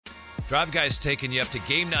Drive Guy's taking you up to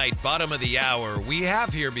game night, bottom of the hour. We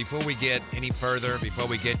have here, before we get any further, before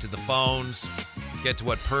we get to the phones, get to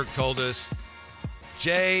what Perk told us,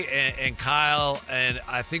 Jay and Kyle, and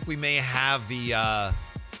I think we may have the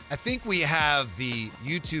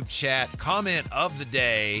YouTube chat comment of the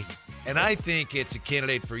day, and I think it's a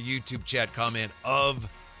candidate for YouTube chat comment of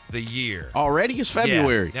the year. Already? It's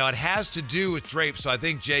February. Yeah. Now, it has to do with Drape, so I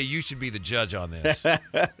think, Jay, you should be the judge on this.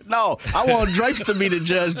 No, I want Drapes to be the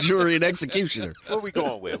judge, jury, and executioner. What are we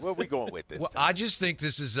going with? This time? I just think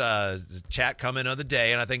this is a chat comment of the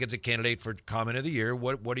day, and I think it's a candidate for comment of the year.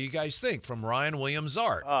 What do you guys think? From Ryan Williams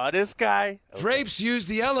Art. This guy. Okay. Drapes used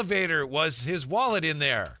the elevator. Was his wallet in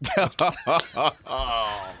there?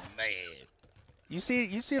 Oh, man. You see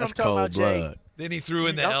what That's I'm talking cold about, blood. Jay? Then he threw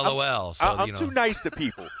in the LOL. So, I'm too nice to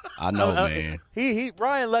people. I know, man.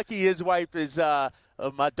 Ryan Lucky, his wife is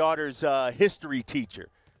my daughter's history teacher.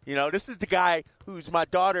 You know, this is the guy who's my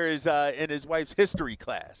daughter is in his wife's history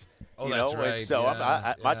class. Oh, you that's know, right. And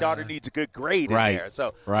so my daughter needs a good grade in there.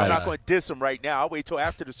 So I'm not going to diss him right now. I'll wait till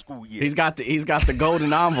after the school year. He's got the golden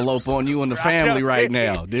environment on you and the family right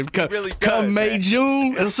now. Come May,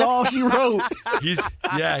 June, that's all she wrote.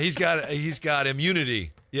 He's got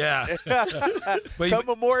immunity. Yeah. Come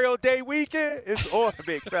Memorial Day weekend, it's on,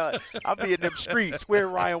 big fella. I'll be in them streets. Where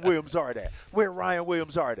Ryan Williams Art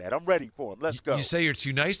at? I'm ready for him. Let's go. You say you're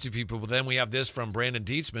too nice to people, but then we have this from Brandon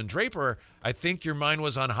Dietzman. Draper, I think your mind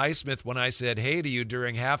was on Highsmith when I said hey to you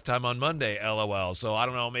during halftime on Monday, LOL. So I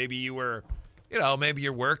don't know, maybe you were, maybe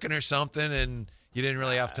you're working or something and you didn't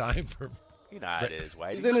really have time for. You know how it is,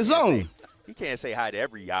 Whitey. He's in his zone. You can't say hi to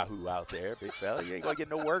every Yahoo out there, big fella. You ain't going to get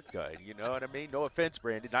no work done. You know what I mean? No offense,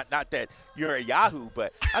 Brandon. Not that you're a Yahoo,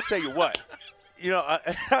 but I'll tell you what.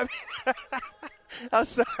 I'm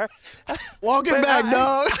sorry. Walking back,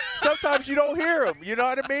 dog. Sometimes you don't hear them. You know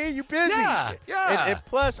what I mean? You're busy. Yeah. And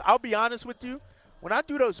plus, I'll be honest with you. When I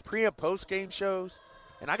do those pre- and post-game shows,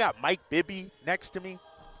 and I got Mike Bibby next to me,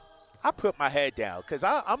 I put my head down because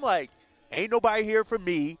I'm like, ain't nobody here for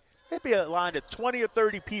me. There'd be a line of 20 or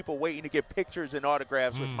 30 people waiting to get pictures and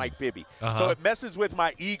autographs with Mike Bibby. Uh-huh. So it messes with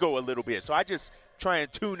my ego a little bit. So I just try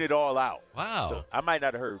and tune it all out. Wow. So I might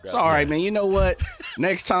not have heard that. It's all right, man. You know what?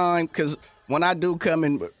 Next time, because when I do come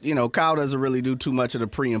in, Kyle doesn't really do too much of the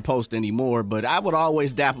pre and post anymore, but I would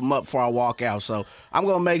always dap him up before I walk out. So I'm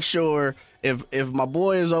going to make sure if my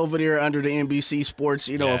boy is over there under the NBC Sports,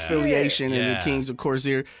 affiliation and the Kings, of course,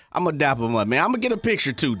 here, I'm going to dap him up, man. I'm going to get a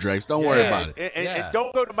picture too, Drapes. Don't worry about it. And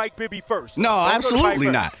don't go to Mike Bibby first. No, absolutely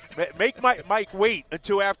not. Make Mike wait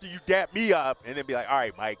until after you dap me up and then be like, all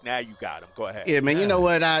right, Mike, now you got him. Go ahead. Yeah, man, you know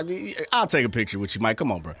what? I'll take a picture with you, Mike.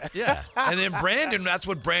 Come on, bro. Yeah. And then Brandon, that's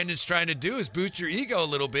what Brandon's trying to do is boost your ego a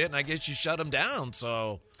little bit, and I guess you shut him down.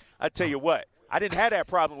 So I tell you what. I didn't have that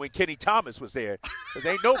problem when Kenny Thomas was there. Because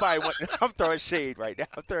ain't nobody I'm throwing shade right now.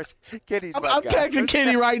 I'm texting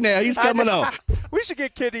Kenny right now. He's coming on. We should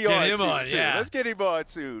get Kenny on. Get him on, soon. yeah. Let's get him on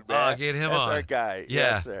soon, man. Get him That's on. our guy.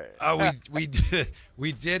 Yeah. Yes, sir.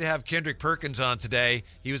 We did have Kendrick Perkins on today.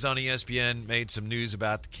 He was on ESPN, made some news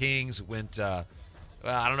about the Kings. I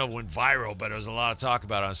don't know if it went viral, but there was a lot of talk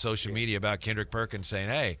about it on social media about Kendrick Perkins saying,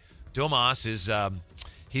 hey, Domas is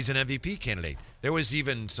he's an MVP candidate. There was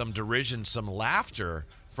even some derision, some laughter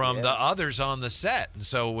from the others on the set. And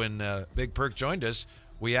so when Big Perk joined us,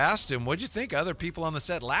 we asked him, what'd you think other people on the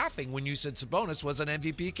set laughing when you said Sabonis was an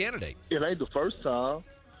MVP candidate? It ain't the first time.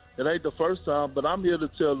 But I'm here to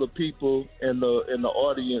tell the people in the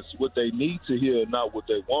audience what they need to hear and not what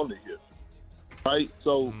they want to hear. Right?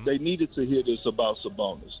 So they needed to hear this about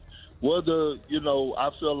Sabonis. Whether, I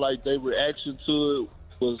feel like their reaction to it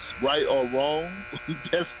was right or wrong,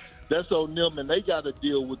 that's on them, and they got to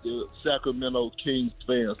deal with the Sacramento Kings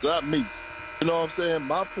fans, not me. You know what I'm saying?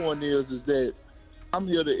 My point is that I'm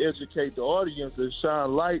here to educate the audience and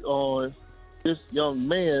shine light on this young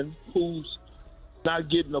man who's not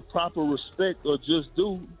getting the proper respect or just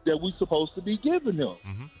due that we supposed to be giving him.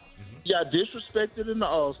 He got disrespected in the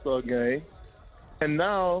All-Star game, and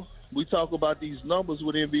now we talk about these numbers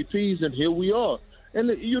with MVPs, and here we are. And,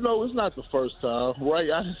 it's not the first time, right?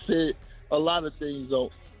 I said a lot of things on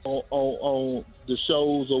the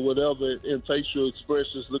shows or whatever, and facial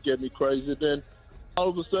expressions look at me crazy. Then all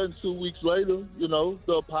of a sudden, 2 weeks later, the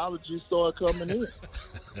apologies start coming in.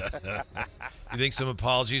 You think some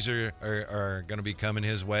apologies are going to be coming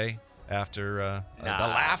his way after the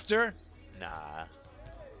laughter? Nah.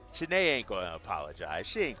 Shanae ain't going to apologize.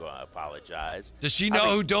 She ain't going to apologize. Does she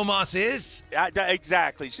know who Domas is?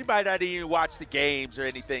 Exactly. She might not even watch the games or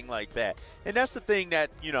anything like that. And that's the thing that,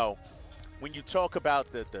 when you talk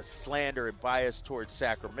about the slander and bias towards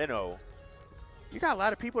Sacramento, you got a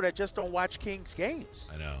lot of people that just don't watch Kings games.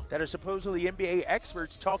 I know. That are supposedly NBA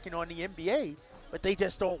experts talking on the NBA, but they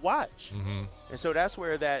just don't watch. Mm-hmm. And so that's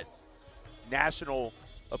where that national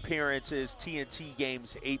appearances, TNT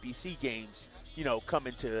games, ABC games, come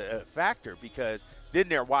into a factor, because then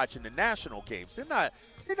they're watching the national games. They're not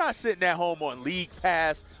sitting at home on League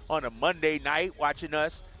Pass on a Monday night watching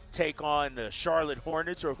us take on the Charlotte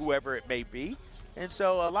Hornets or whoever it may be. And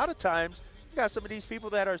so a lot of times you got some of these people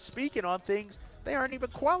that are speaking on things they aren't even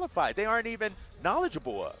qualified. They aren't even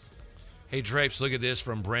knowledgeable of. Hey, Drapes, look at this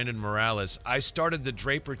from Brandon Morales. I started the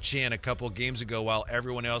Draper chant a couple games ago while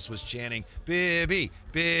everyone else was chanting, Bibby,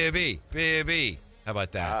 Bibby, Bibby. How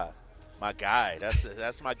about that? My guy.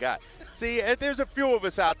 That's my guy. See, there's a few of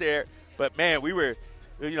us out there, but, man, we were,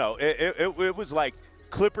 it was like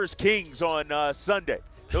Clippers Kings on Sunday.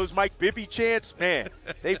 Those Mike Bibby chants, man,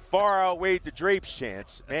 they far outweighed the Drapes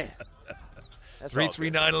chants. Man.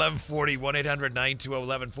 339-1140,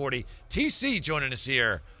 1-800-920-1140. TC joining us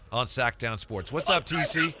here on Sacktown Sports. What's up,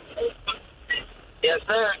 TC? Yes,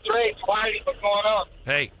 sir. Drake, Whitey, what's going on?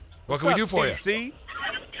 Hey, what can we do for you? TC?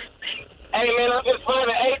 Hey, man, I'm just playing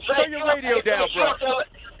the Turn your radio down, bro.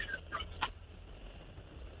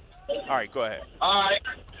 All right, go ahead. All right.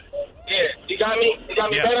 Yeah, you got me? You got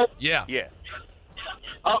me better? Yeah.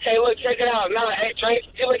 Okay, look, check it out. Now, hey, Trace,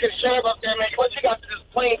 you look at the shirt up there, man. What, you got this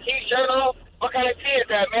plain T-shirt on? What kind of tee is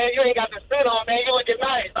that, man? You ain't got the fit on, man. You looking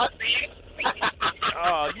nice. I see you.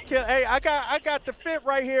 Oh, you can't. Hey, I got the fit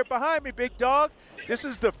right here behind me, big dog. This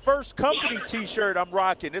is the First Company T-shirt I'm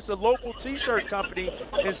rocking. It's a local T-shirt company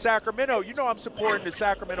in Sacramento. You know I'm supporting the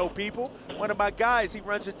Sacramento people. One of my guys, he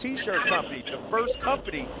runs a T-shirt company, the First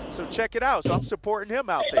Company. So check it out. So I'm supporting him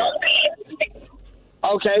out there.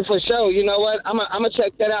 Okay, for sure. You know what? I'm gonna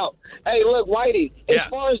check that out. Hey, look, Whitey, as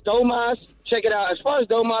far as Domas, check it out. As far as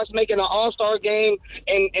Domas making an All-Star game,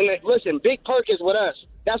 and listen, Big Perk is with us.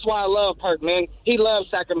 That's why I love Perk, man. He loves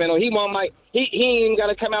Sacramento. He ain't even got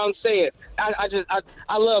to come out and say it.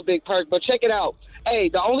 I love Big Perk, but check it out. Hey,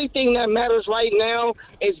 the only thing that matters right now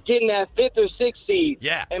is getting that 5th or 6th seed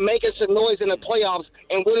and making some noise in the playoffs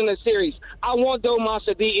and winning the series. I want Domas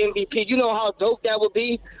to be MVP. You know how dope that would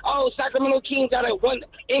be? Oh, Sacramento Kings got a one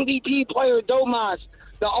MVP player, Domas.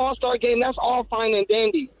 The All-Star game, that's all fine and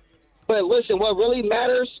dandy. But listen, what really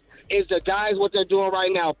matters is the guys, what they're doing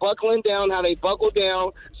right now, buckling down, how they buckled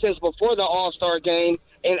down since before the All-Star game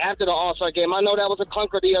and after the All-Star game. I know that was a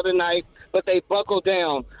clunker the other night, but they buckled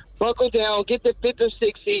down. Buckle down, get the 5th or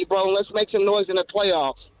 6th seed, bro, and let's make some noise in the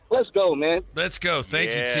playoffs. Let's go, man. Let's go.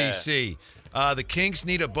 Thank you, TC. The Kings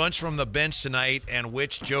need a bunch from the bench tonight, and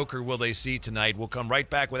which Joker will they see tonight? We'll come right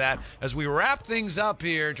back with that as we wrap things up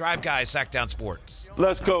here. Drive Guys, Sacktown Sports.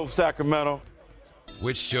 Let's go, Sacramento.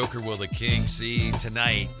 Which Joker will the Kings see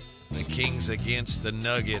tonight? The Kings against the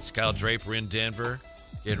Nuggets. Kyle Draper in Denver,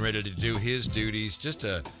 getting ready to do his duties. Just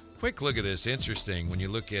a quick look at this. Interesting when you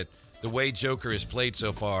look at the way Joker has played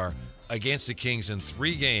so far against the Kings in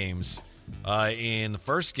 3 games. In the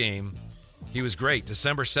first game, he was great.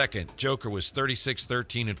 December 2nd, Joker was 36,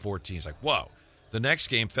 13, and 14. It's like, whoa. The next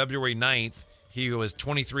game, February 9th, he was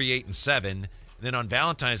 23, 8, and 7. And then on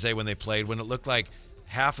Valentine's Day when they played, when it looked like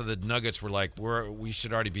half of the Nuggets were like, we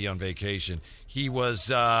should already be on vacation, he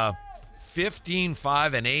was 15,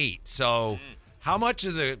 5, and 8. So how much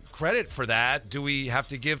of the credit for that do we have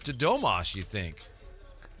to give to Domas, you think?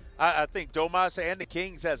 I think Domas and the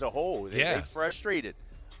Kings as a whole, they frustrated,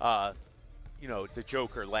 the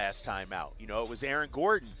Joker last time out. It was Aaron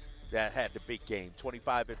Gordon that had the big game,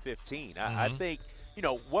 25 and 15. I think,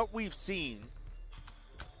 what we've seen,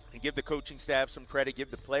 and give the coaching staff some credit,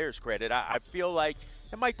 give the players credit. I feel like,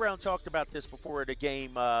 and Mike Brown talked about this before the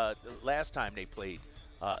game last time they played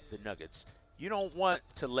the Nuggets. You don't want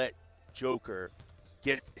to let Joker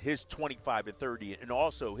get his 25 and 30 and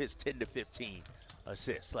also his 10 to 15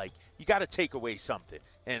 assists. Like, you got to take away something.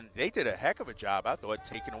 And they did a heck of a job, I thought,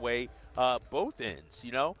 taking away both ends,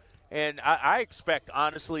 And I expect,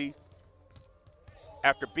 honestly,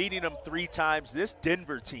 after beating them 3 times, this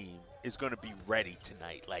Denver team is going to be ready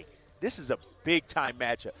tonight. Like, this is a big-time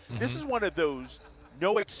matchup. This is one of those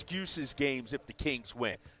no excuses games if the Kings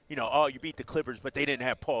win. You beat the Clippers, but they didn't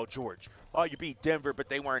have Paul George. You beat Denver, but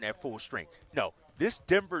they weren't at full strength. No, this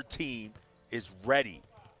Denver team is ready.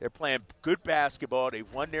 They're playing good basketball.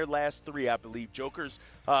 They've won their last 3, I believe. Joker's,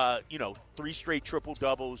 3 straight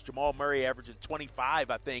triple-doubles. Jamal Murray averaging 25,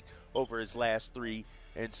 I think, over his last 3.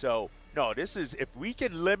 And so, no, this is, if we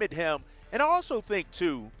can limit him. And I also think,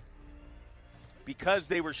 too, because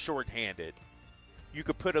they were shorthanded, you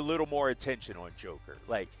could put a little more attention on Joker.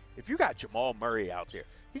 Like, if you got Jamal Murray out there,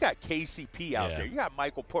 you got KCP out there, you got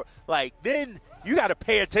Michael Porter, like, then you got to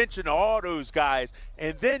pay attention to all those guys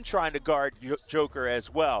and then trying to guard Joker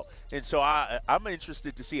as well. And so I'm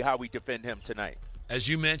interested to see how we defend him tonight. As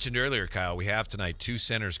you mentioned earlier, Kyle, we have tonight two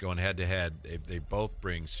centers going head-to-head. They both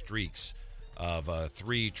bring streaks of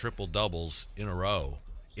 3 triple-doubles in a row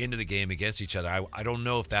into the game against each other. I don't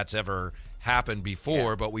know if that's ever happened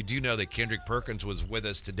before, but we do know that Kendrick Perkins was with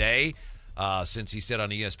us today, since he said on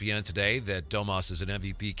ESPN today that Domas is an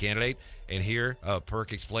MVP candidate. And here,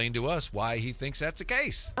 Perk explained to us why he thinks that's the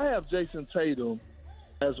case. I have Jason Tatum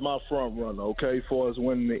as my front runner, okay, for us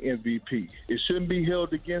winning the MVP. It shouldn't be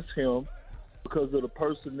held against him because of the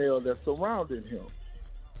personnel that's surrounding him.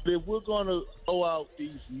 But if we're going to throw out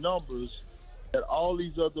these numbers that all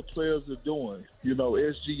these other players are doing, you know,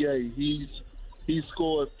 SGA, he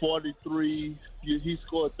scored 43, he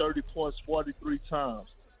scored 30 points 43 times.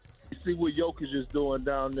 You see what Jokic is doing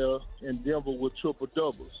down there in Denver with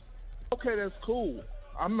triple-doubles. Okay, that's cool.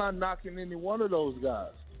 I'm not knocking any one of those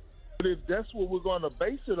guys. But if that's what we're going to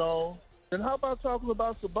base it on, then how about talking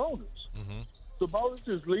about Sabonis? Mm-hmm. Sabonis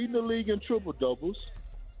is leading the league in triple-doubles.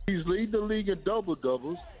 He's leading the league in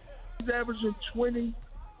double-doubles. He's averaging 20,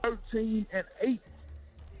 13, and 8.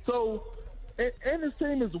 So, and his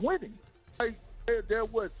team is winning. Like, they're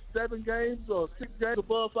what, 7 games or 6 games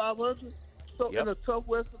above 500? So in a tough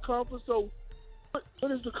Western Conference. So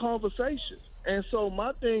what is the conversation? And so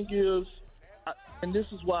my thing is, and this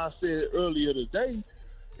is why I said earlier today,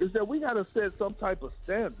 is that we got to set some type of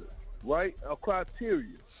standard, right? A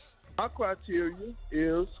criteria. My criteria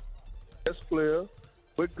is best player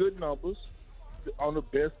with good numbers on the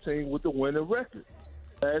best team with the winning record.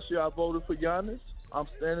 Last year I voted for Giannis. I'm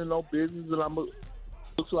standing on business, and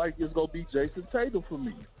looks like it's going to be Jason Tatum for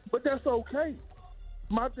me. But that's okay.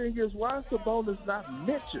 My thing is, why is Sabonis not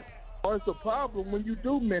mentioned? Or it's a problem when you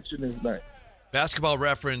do mention his name. Basketball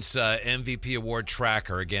Reference MVP award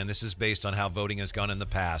tracker. Again, this is based on how voting has gone in the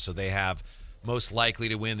past. So they have most likely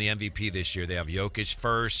to win the MVP this year. They have Jokic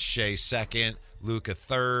first, Shea second, Luka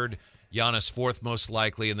third, Giannis fourth most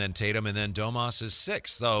likely, and then Tatum, and then Domas is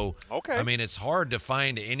sixth. So, okay. I mean, it's hard to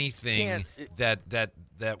find anything that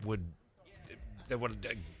would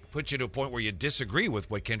put you to a point where you disagree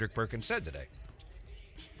with what Kendrick Perkins said today.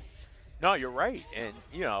 No, you're right. And,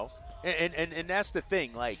 you know, and that's the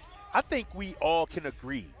thing. Like, I think we all can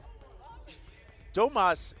agree.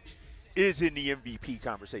 Domas is in the MVP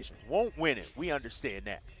conversation. Won't win it. We understand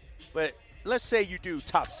that. But let's say you do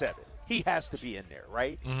top 7. He has to be in there,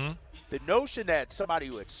 right? Mm-hmm. The notion that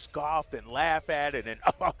somebody would scoff and laugh at it and,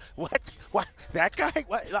 oh, what, that guy?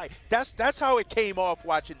 What? Like, that's how it came off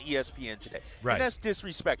watching ESPN today. Right. And that's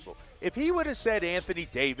disrespectful. If he would have said Anthony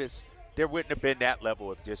Davis, there wouldn't have been that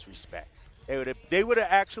level of disrespect. They would have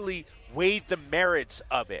actually weighed the merits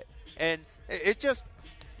of it. And it just,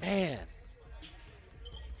 man,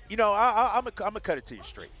 you know, I'm going to cut it to you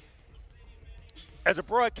straight. As a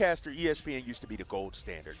broadcaster, ESPN used to be the gold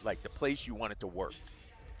standard, like the place you wanted to work.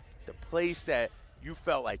 The place that you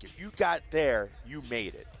felt like if you got there, you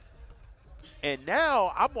made it. And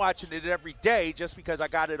now I'm watching it every day just because I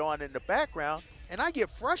got it on in the background, and I get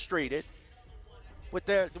frustrated with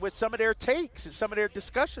some of their takes and some of their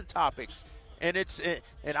discussion topics. And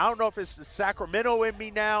I don't know if it's the Sacramento in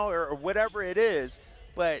me now or whatever it is,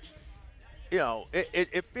 but, you know,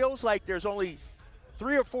 it feels like there's only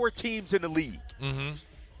 3 or 4 teams in the league. Mm-hmm.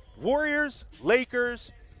 Warriors,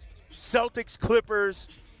 Lakers, Celtics, Clippers,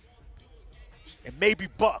 and maybe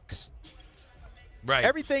Bucks. Right.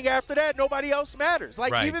 Everything after that, nobody else matters.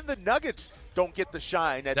 Like, right. Even the Nuggets don't get the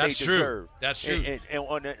shine that they deserve. That's true. And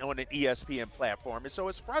on an ESPN platform. And so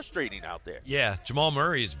it's frustrating out there. Yeah, Jamal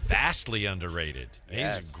Murray is vastly underrated.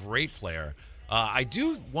 Yes. He's a great player. I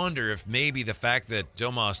do wonder if maybe the fact that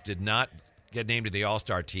Domas did not get named to the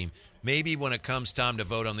All-Star team, maybe when it comes time to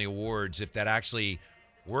vote on the awards, if that actually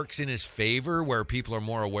works in his favor where people are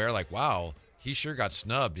more aware, like, wow, he sure got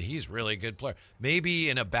snubbed. He's really a good player. Maybe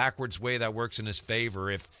in a backwards way that works in his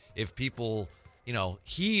favor if people, you know,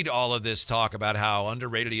 heed all of this talk about how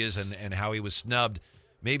underrated he is and how he was snubbed.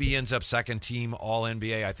 Maybe he ends up second team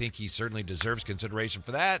All-NBA. I think he certainly deserves consideration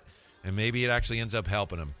for that, and maybe it actually ends up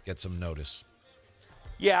helping him get some notice.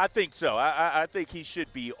 Yeah, I think so. I think he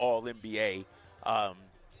should be All-NBA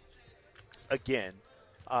again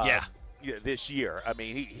this year. I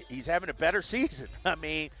mean, he's having a better season. I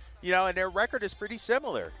mean, you know, and their record is pretty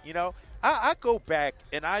similar. You know, I go back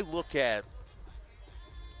and I look at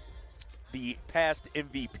the past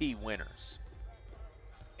MVP winners.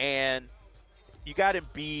 And you got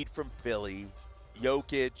Embiid from Philly,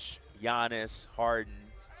 Jokic, Giannis, Harden.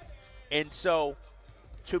 And so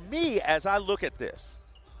to me, as I look at this,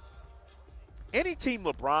 any team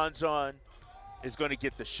LeBron's on is going to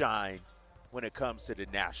get the shine when it comes to the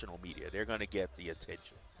national media. They're going to get the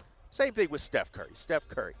attention. Same thing with Steph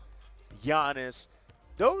Curry, Giannis.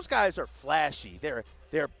 Those guys are flashy. They're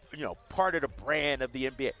part of the brand of the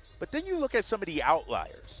NBA. But then you look at some of the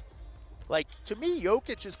outliers. Like, to me,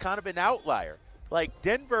 Jokic is kind of an outlier. Like,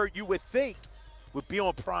 Denver, you would think, would be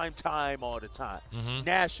on prime time all the time.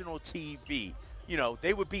 National TV.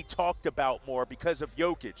 They would be talked about more because of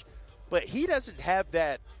Jokic. But he doesn't have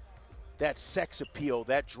that sex appeal,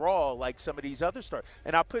 that draw like some of these other stars.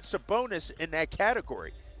 And I put Sabonis in that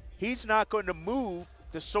category. He's not going to move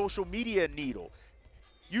the social media needle.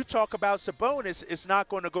 You talk about Sabonis, it's not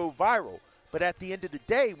going to go viral. But at the end of the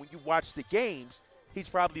day, when you watch the games, he's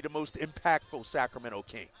probably the most impactful Sacramento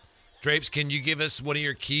King. Drapes, can you give us one of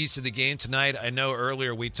your keys to the game tonight? I know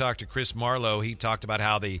earlier we talked to Chris Marlowe. He talked about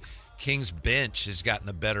how the Kings bench has gotten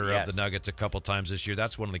the better of the Nuggets a couple times this year.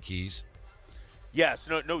 That's one of the keys. Yes,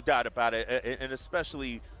 no doubt about it, and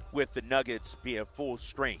especially with the Nuggets being full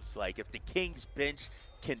strength. Like, if the Kings bench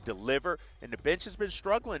can deliver, and the bench has been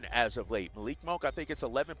struggling as of late. Malik Monk, I think it's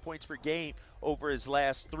 11 points per game over his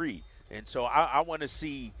last 3. And so I want to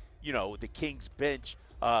see, the Kings bench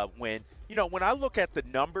when I look at the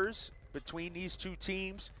numbers between these two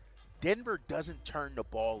teams, Denver doesn't turn the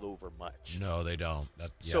ball over much. No, they don't.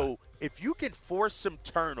 So if you can force some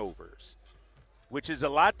turnovers, which is a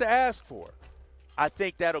lot to ask for, I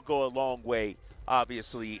think that'll go a long way,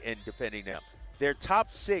 obviously, in defending them. They're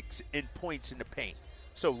top 6 in points in the paint,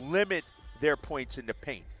 so limit their points in the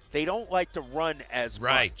paint. They don't like to run as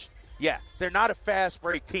much. Yeah, they're not a fast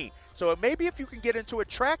break team. So maybe if you can get into a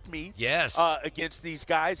track meet against these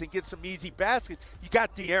guys and get some easy baskets, you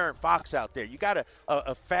got De'Aaron Fox out there. You got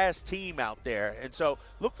a fast team out there. And so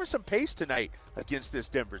look for some pace tonight against this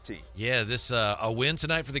Denver team. Yeah, a win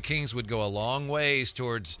tonight for the Kings would go a long ways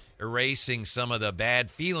towards erasing some of the bad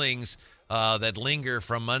feelings that linger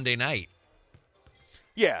from Monday night.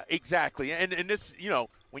 Yeah, exactly. And this,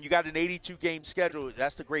 when you got an 82-game schedule,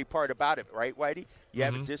 that's the great part about it, right, Whitey? You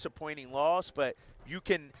have a disappointing loss, but you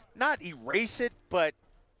can not erase it, but,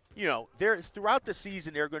 throughout the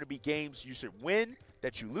season there are going to be games you should win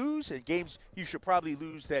that you lose and games you should probably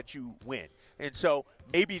lose that you win. And so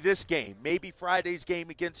maybe this game, maybe Friday's game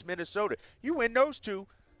against Minnesota, you win those two,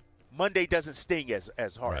 Monday doesn't sting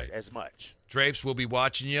as hard, as much. Drapes, we'll be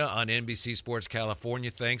watching you on NBC Sports California.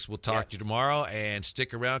 Thanks. We'll talk to you tomorrow, and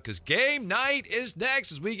stick around because game night is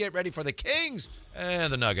next as we get ready for the Kings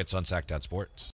and the Nuggets on Sacktown Sports.